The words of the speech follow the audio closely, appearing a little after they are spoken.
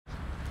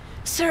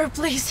Sir,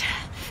 please.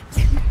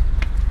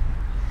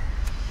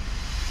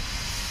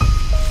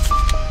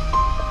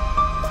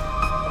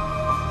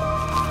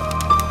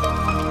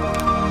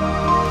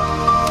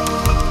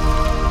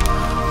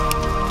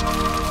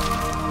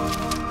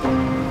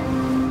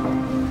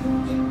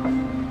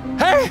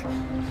 Hey!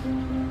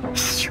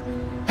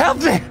 Help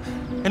me!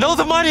 And all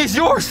the money is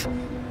yours!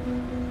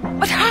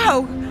 But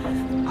how?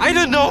 I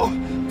don't know!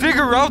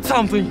 Figure out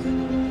something!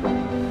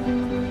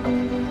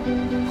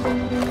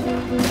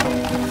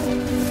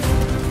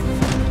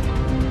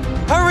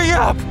 Hurry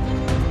up!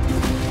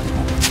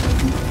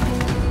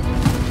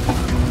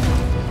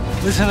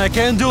 Listen, I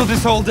can't do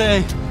this all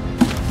day.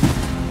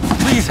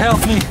 Please help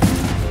me.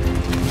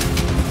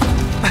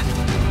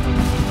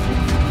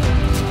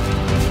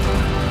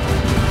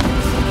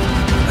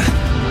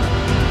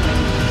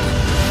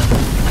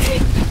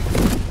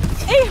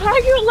 Hey, are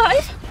you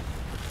alive?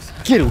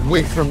 Get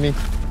away from me.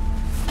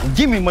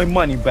 Give me my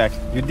money back.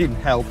 You didn't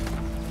help.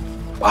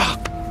 Ah.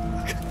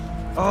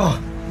 Oh,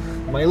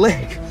 my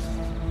leg.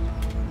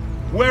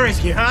 Where is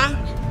he, huh?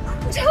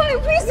 Darling,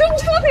 please don't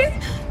do this!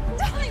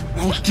 Darling!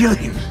 I'll kill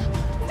him.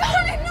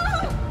 Darling,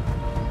 no!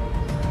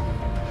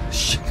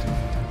 Shit.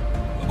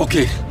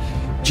 Okay,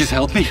 just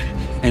help me,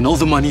 and all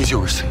the money is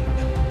yours.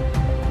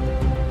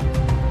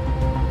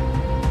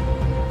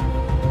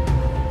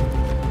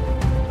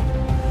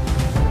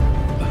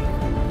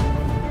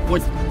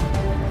 What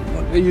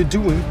are you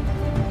doing?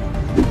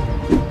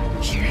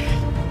 Here.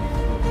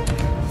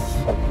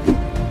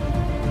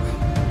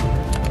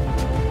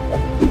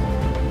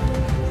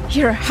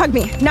 Here, hug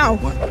me, now!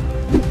 What?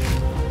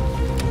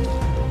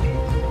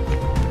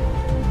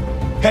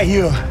 Hey,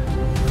 you.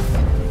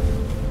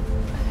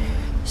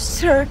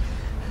 Sir,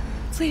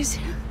 please.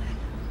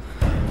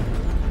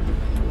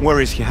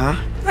 Where is he, huh?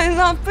 My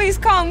love, please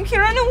come. He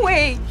ran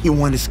away. He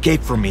won't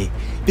escape from me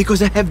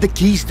because I have the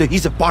keys to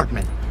his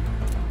apartment.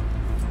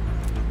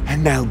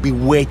 And I'll be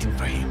waiting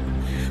for him.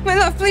 My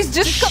love, please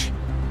just come.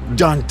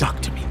 Don't talk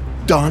to me.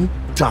 Don't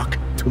talk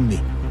to me.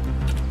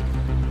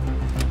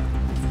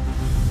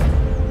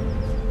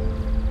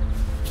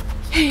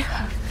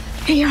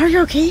 Hey, are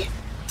you okay?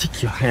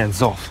 Take your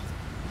hands off.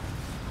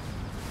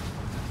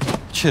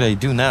 What should I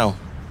do now?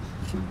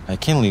 I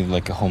can't live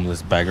like a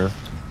homeless beggar.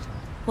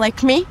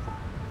 Like me?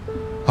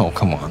 Oh,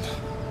 come on.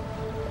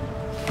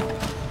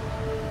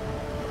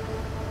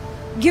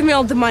 Give me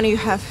all the money you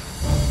have.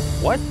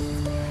 What?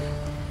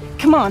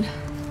 Come on.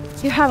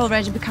 You have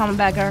already become a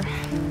beggar,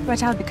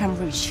 but I'll become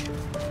rich.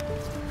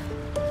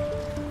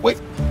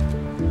 Wait.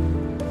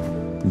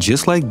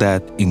 Just like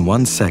that, in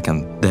 1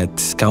 second, that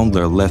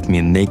scoundrel left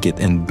me naked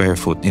and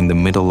barefoot in the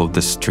middle of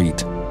the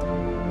street.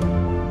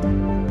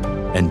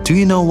 And do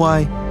you know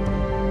why?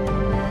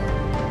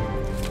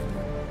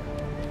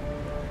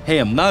 Hey,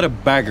 I'm not a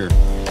beggar.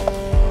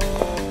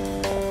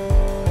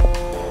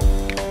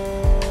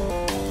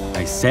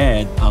 I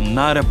said I'm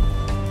not a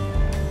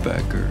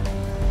beggar.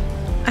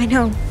 I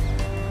know.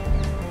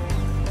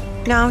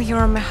 Now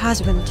you're my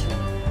husband.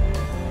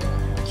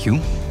 You?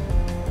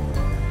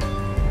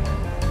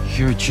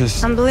 You're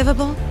just...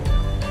 Unbelievable?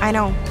 I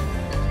know.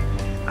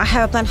 I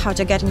have a plan how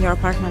to get in your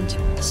apartment,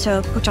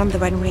 so put on the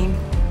wedding ring.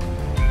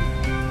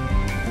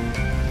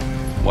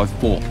 What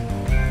for?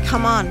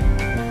 Come on.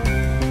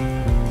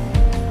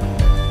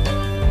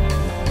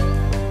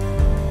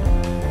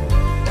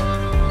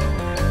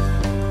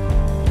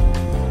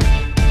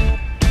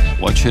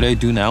 What should I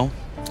do now?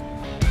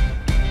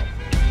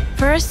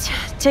 First,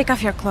 take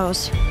off your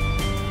clothes.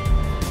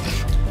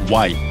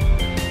 Why?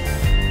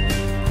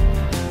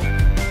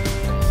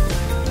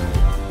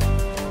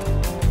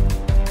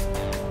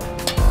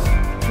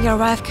 Your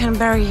wife can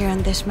bury you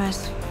in this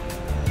mess.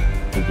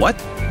 What?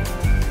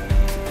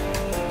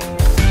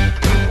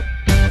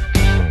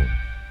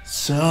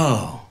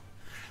 So,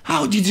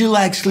 how did you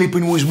like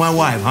sleeping with my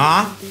wife,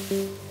 huh?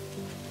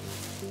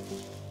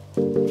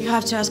 You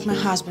have to ask my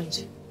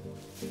husband.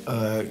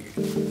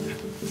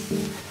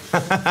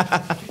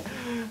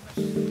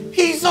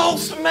 He's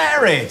also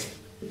married.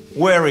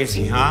 Where is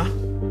he, huh?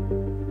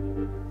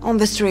 On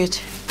the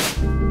street.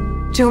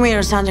 2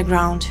 meters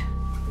underground.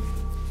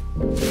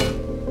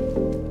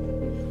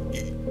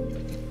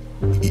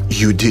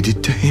 You did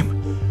it to him?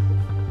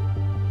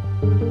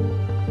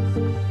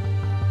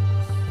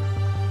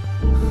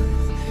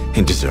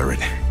 He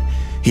deserved it.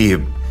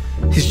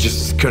 He's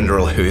just a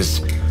scoundrel who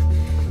is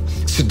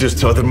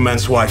seduced other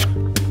man's wife.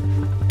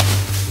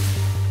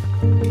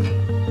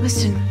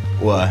 Listen,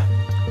 What?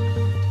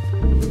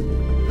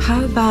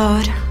 how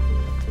about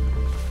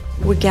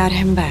we get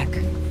him back?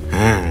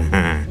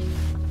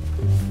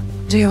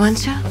 Do you want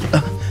to?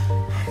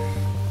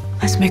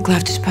 Let's make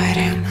love to spite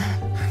him.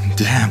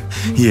 Damn,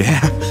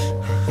 yeah.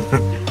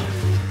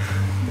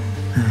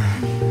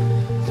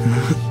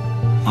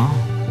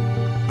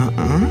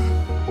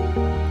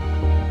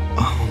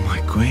 Oh, my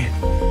queen.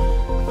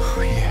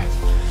 Oh, yeah.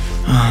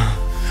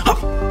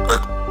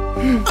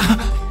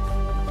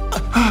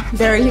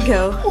 There you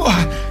go.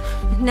 What?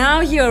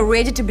 Now you're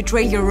ready to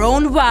betray your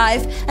own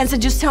wife and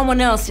seduce someone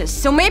else's.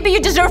 So maybe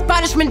you deserve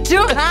punishment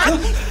too, huh?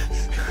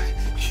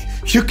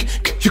 You're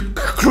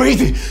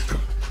crazy!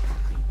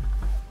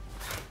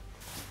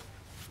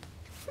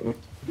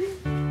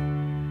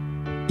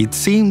 It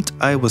seemed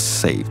I was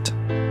saved.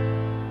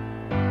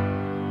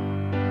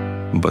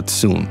 But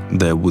soon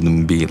there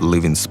wouldn't be a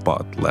living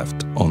spot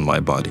left on my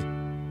body.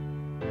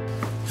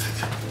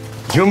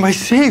 You're my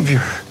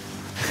savior.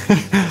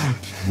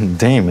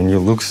 Damon, you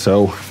look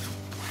so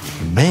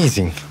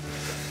amazing.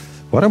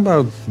 What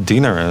about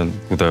dinner and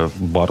with a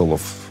bottle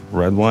of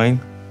red wine?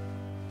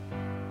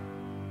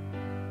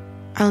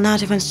 I'll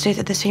not even sit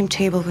at the same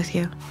table with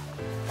you.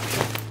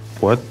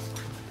 What?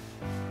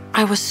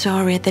 I was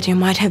sorry that you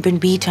might have been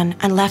beaten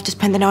and left to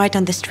spend the night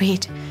on the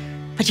street.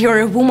 But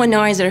you're a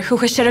womanizer who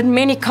has shattered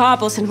many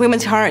couples and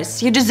women's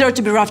hearts. You deserve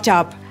to be roughed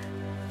up.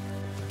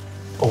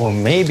 Or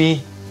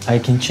maybe I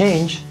can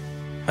change.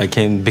 I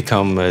can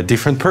become a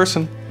different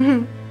person.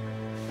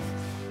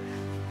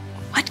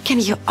 What can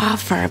you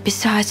offer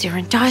besides your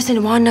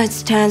enticing one-night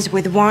stands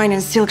with wine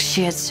and silk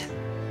sheets?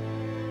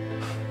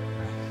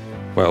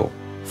 Well,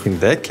 in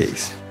that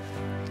case,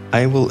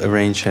 I will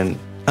arrange an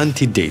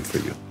anti-date for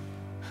you.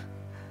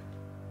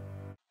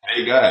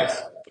 Hey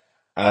guys,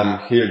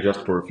 I'm here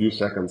just for a few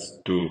seconds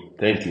to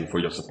thank you for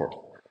your support.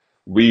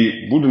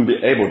 We wouldn't be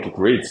able to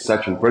create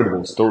such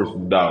incredible stories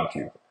without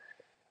you.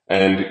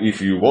 And if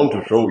you want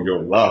to show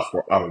your love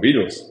for our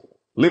videos,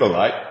 leave a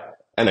like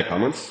and a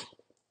comment.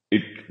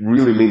 It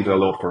really means a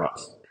lot for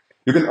us.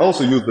 You can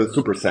also use the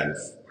Super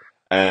Cents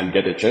and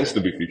get a chance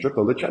to be featured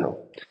on the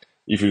channel.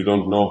 If you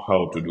don't know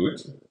how to do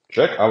it,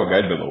 check our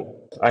guide below.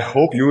 I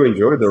hope you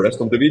enjoy the rest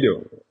of the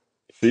video.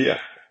 See ya!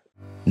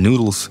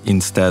 Noodles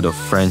instead of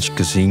French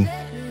cuisine,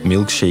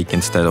 milkshake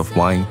instead of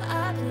wine,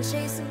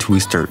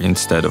 twister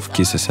instead of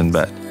kisses in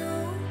bed.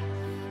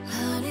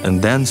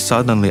 And then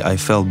suddenly I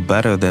felt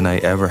better than I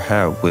ever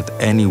have with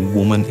any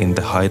woman in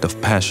the height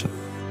of passion.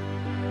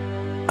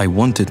 I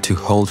wanted to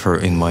hold her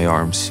in my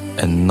arms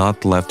and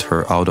not let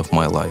her out of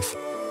my life.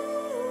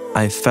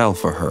 I fell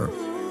for her.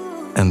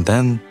 And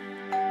then...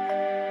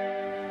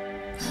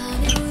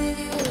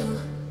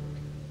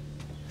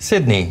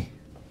 Sydney,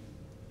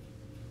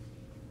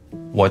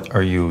 what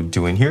are you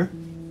doing here?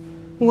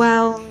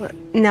 Well,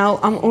 now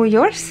I'm all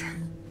yours.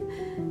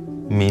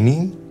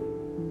 Meaning?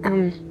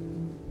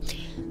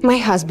 My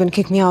husband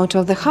kicked me out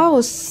of the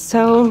house,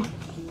 so...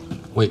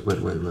 Wait.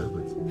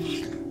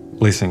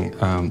 Listen,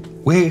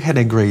 we had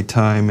a great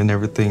time and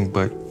everything,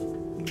 but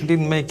we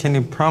didn't make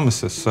any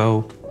promises,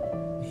 so...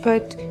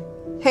 But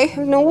I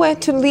have nowhere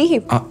to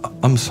live.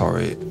 I'm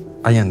sorry.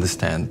 I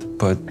understand,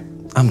 but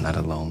I'm not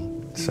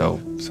alone, so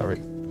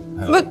sorry.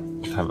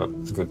 Have a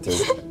good day.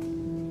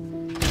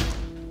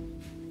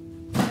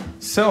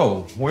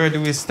 So, where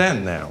do we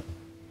stand now?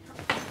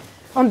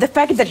 On the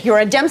fact that you're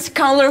a damn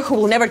scoundrel who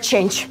will never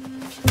change.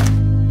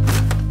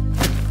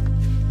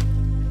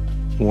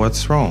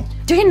 What's wrong?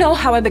 Do you know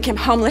how I became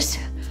homeless?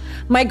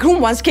 My groom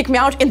once kicked me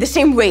out in the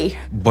same way.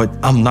 But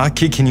I'm not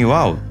kicking you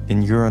out,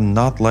 and you're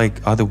not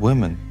like other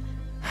women.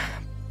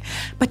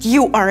 But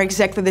you are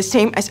exactly the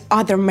same as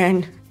other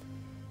men.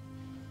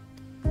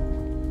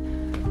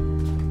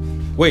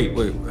 Wait.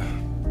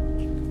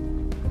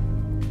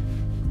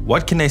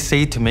 What can I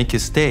say to make you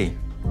stay?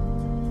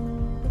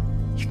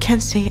 You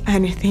can't say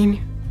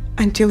anything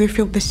until you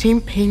feel the same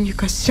pain you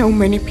cause so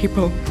many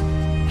people.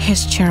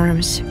 His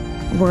charms,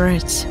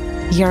 words,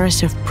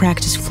 years of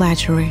practiced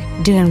flattery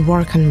didn't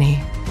work on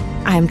me.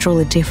 I am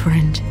truly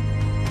different.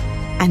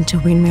 And to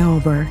win me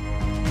over,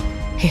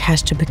 he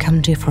has to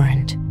become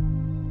different.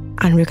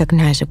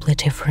 Unrecognizably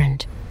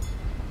different.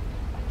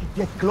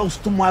 Get close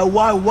to my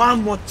wife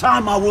one more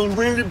time, I will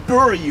really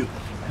bury you.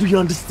 Do you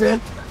understand?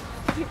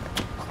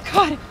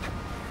 God!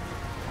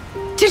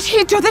 Did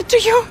he do that to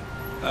you?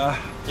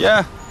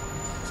 Yeah.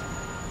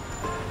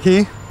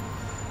 He,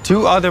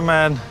 2 other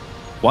men,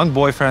 1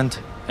 boyfriend,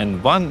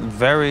 and 1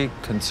 very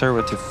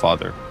conservative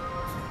father.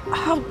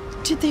 How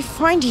did they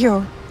find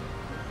you?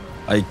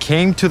 I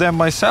came to them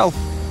myself.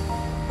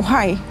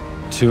 Why?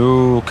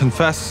 To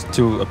confess,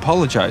 to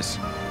apologize.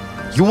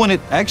 You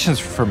wanted actions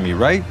from me,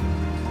 right?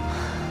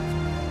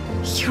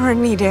 You're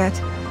an idiot.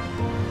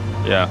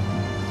 Yeah.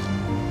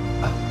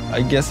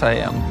 I guess I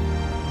am.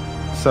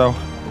 So,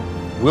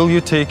 will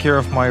you take care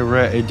of my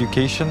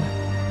re-education?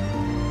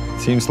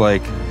 Seems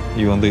like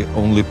you're the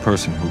only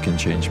person who can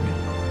change me.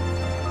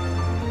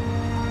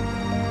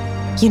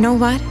 You know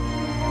what?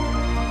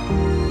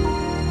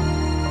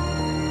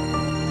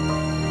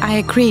 I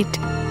agreed.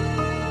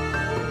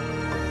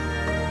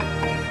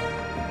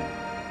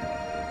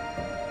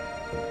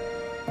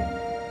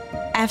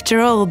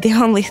 After all, the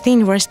only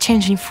thing worth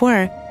changing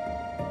for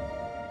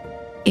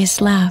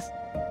is love.